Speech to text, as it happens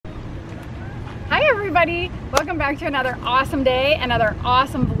everybody, welcome back to another awesome day, another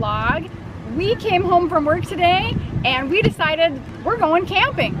awesome vlog. We came home from work today and we decided we're going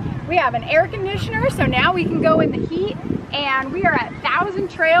camping. We have an air conditioner, so now we can go in the heat, and we are at 1,000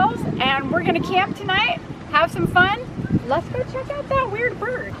 Trails and we're gonna camp tonight, have some fun. Let's go check out that weird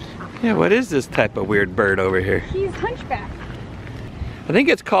bird. Yeah, what is this type of weird bird over here? He's hunchback. I think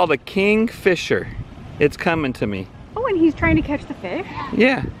it's called a kingfisher. It's coming to me. Oh, and he's trying to catch the fish?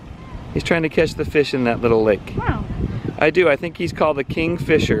 Yeah, he's trying to catch the fish in that little lake. Wow. I do, I think he's called a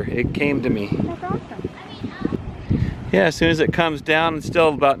kingfisher. It came to me. That's awesome. Yeah, as soon as it comes down, it's still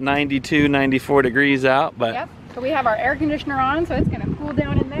about 92, 94 degrees out, but... Yep, so we have our air conditioner on, so it's gonna cool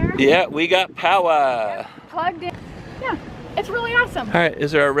down in there. Yeah, we got power. Yep, plugged in. Yeah, it's really awesome. All right,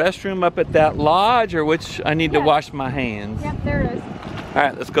 is there a restroom up at that lodge, or which I need to wash my hands? Yep, there it is. All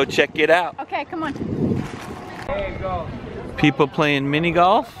right, let's go check it out. Okay, come on. There you go. People playing mini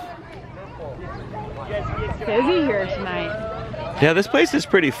golf. Busy here tonight. Yeah, this place is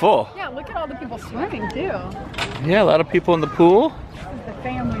pretty full. Yeah, look at all the people swimming too. Yeah, a lot of people in the pool. This is the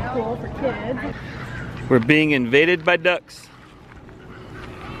family pool for kids. We're being invaded by ducks.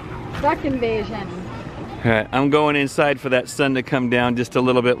 Duck invasion. All right, I'm going inside for that sun to come down just a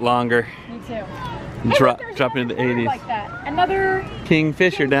little bit longer. Me too. Drop Hey, look, into the another bird 80s. like that. Another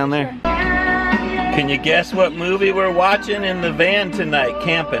Kingfisher down there. Can you guess what movie we're watching in the van tonight,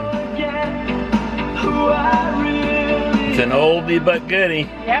 camping? It's an oldie but goodie.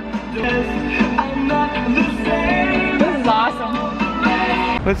 Yep. This is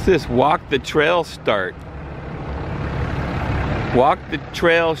awesome. What's this? Walk the Trail Start. Walk the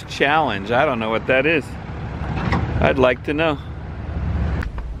Trails Challenge. I don't know what that is. I'd like to know.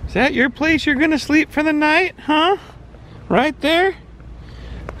 Is that your place you're gonna sleep for the night, huh? Right there?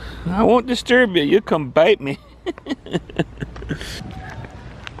 I won't disturb you. You come bite me.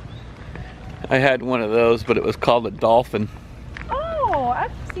 I had one of those, but it was called a dolphin. Oh,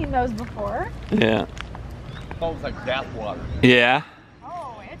 I've seen those before. Yeah. Smells like bath water. Yeah.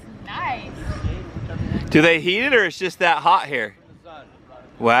 Oh, it's nice. Do they heat it, or it's just that hot here?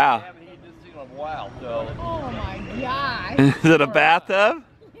 Wow. I haven't eaten this thing in a while, so. Oh my gosh. Is it a bathtub?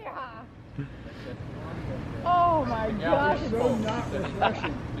 Yeah. Oh my gosh, it's so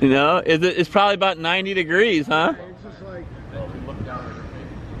nice. You know, it's probably about 90 degrees, huh?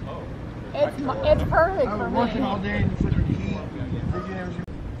 It's perfect for me.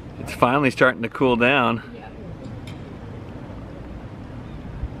 It's finally starting to cool down.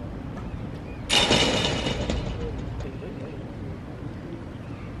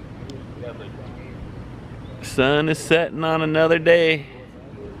 Sun is setting on another day.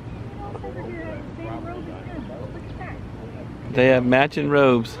 They have matching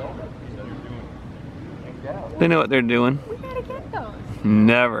robes. They know what they're doing. We gotta get those.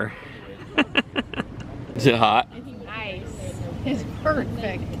 Never. Is it hot? It's nice. It's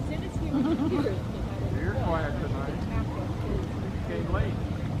perfect.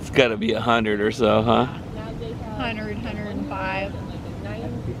 It's gotta be 100 or so, huh? 100, 105.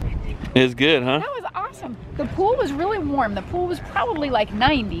 It's good, huh? That was awesome. The pool was really warm. The pool was probably like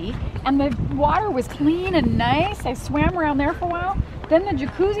 90, and the water was clean and nice. I swam around there for a while. Then the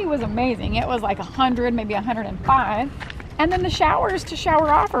jacuzzi was amazing. It was like 100, maybe 105. And then the showers to shower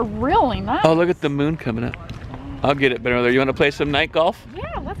off are really nice. Oh, look at the moon coming up. I'll get it better there. You want to play some night golf?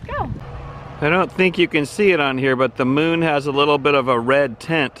 Yeah, let's go. I don't think you can see it on here, but the moon has a little bit of a red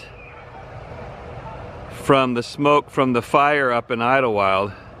tint from the smoke from the fire up in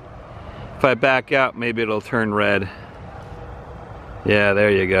Idlewild. If I back out, maybe it'll turn red. Yeah, there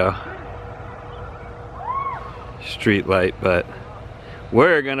you go. Street light, but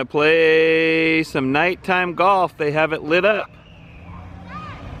we're gonna play some nighttime golf. They have it lit up.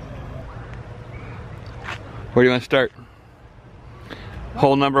 Where do you want to start?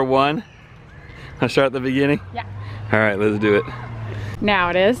 Hole number 1? I'll start at the beginning? Yeah. All right, let's do it. Now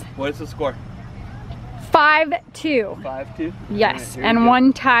it is What is the score? 5-2. 5-2? Yes, All right, and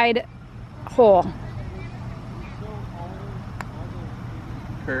one tied hole.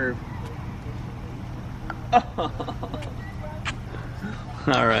 Curve.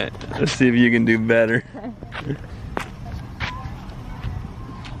 All right, let's see if you can do better.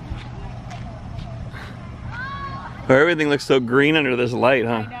 Oh, everything looks so green under this light,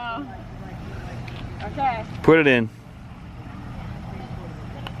 huh? I know. Okay. Put it in.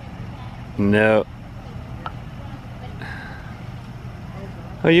 No.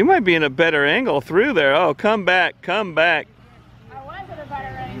 Oh, you might be in a better angle through there. Oh, come back, come back. I was at a better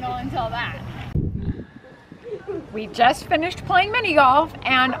angle until that. We just finished playing mini golf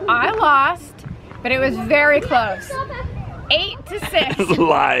and I lost, but it was very close. 8 to 6.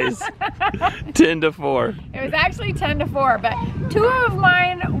 Lies. 10 to 4. It was actually 10 to 4, but 2 of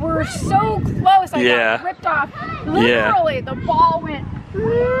mine were so close. I got ripped off. Literally, the ball went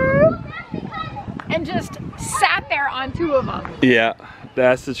and just sat there on 2 of them. Yeah,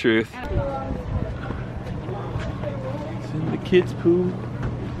 that's the truth. It's in the kids' pool.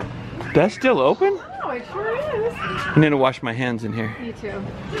 That's still open? Oh, it sure is. I need to wash my hands in here. Me too.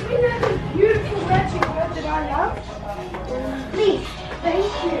 Beautiful red you lifted on up. Please, thank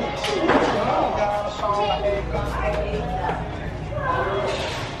you.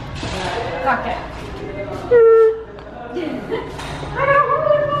 Fuck it.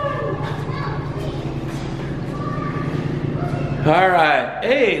 All right.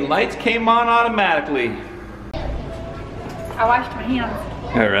 Hey, lights came on automatically. I washed my hands.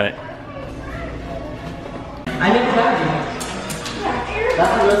 All right.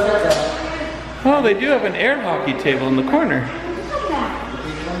 Oh, they do have an air hockey table in the corner.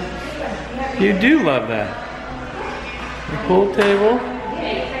 You do love that. A pool table,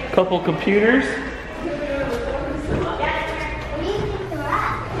 couple computers.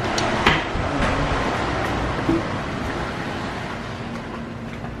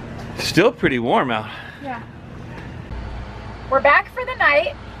 Still pretty warm out. Yeah. We're back for the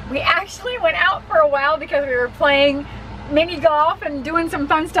night. We actually went out for a while because we were playing mini golf and doing some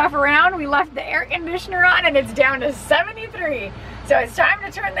fun stuff around. We left the air conditioner on and it's down to 73. So it's time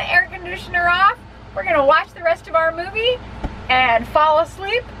to turn the air conditioner off. We're gonna watch the rest of our movie and fall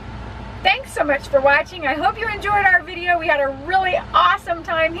asleep. Thanks so much for watching. I hope you enjoyed our video. We had a really awesome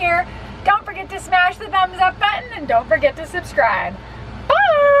time here. Don't forget to smash the thumbs up button and don't forget to subscribe.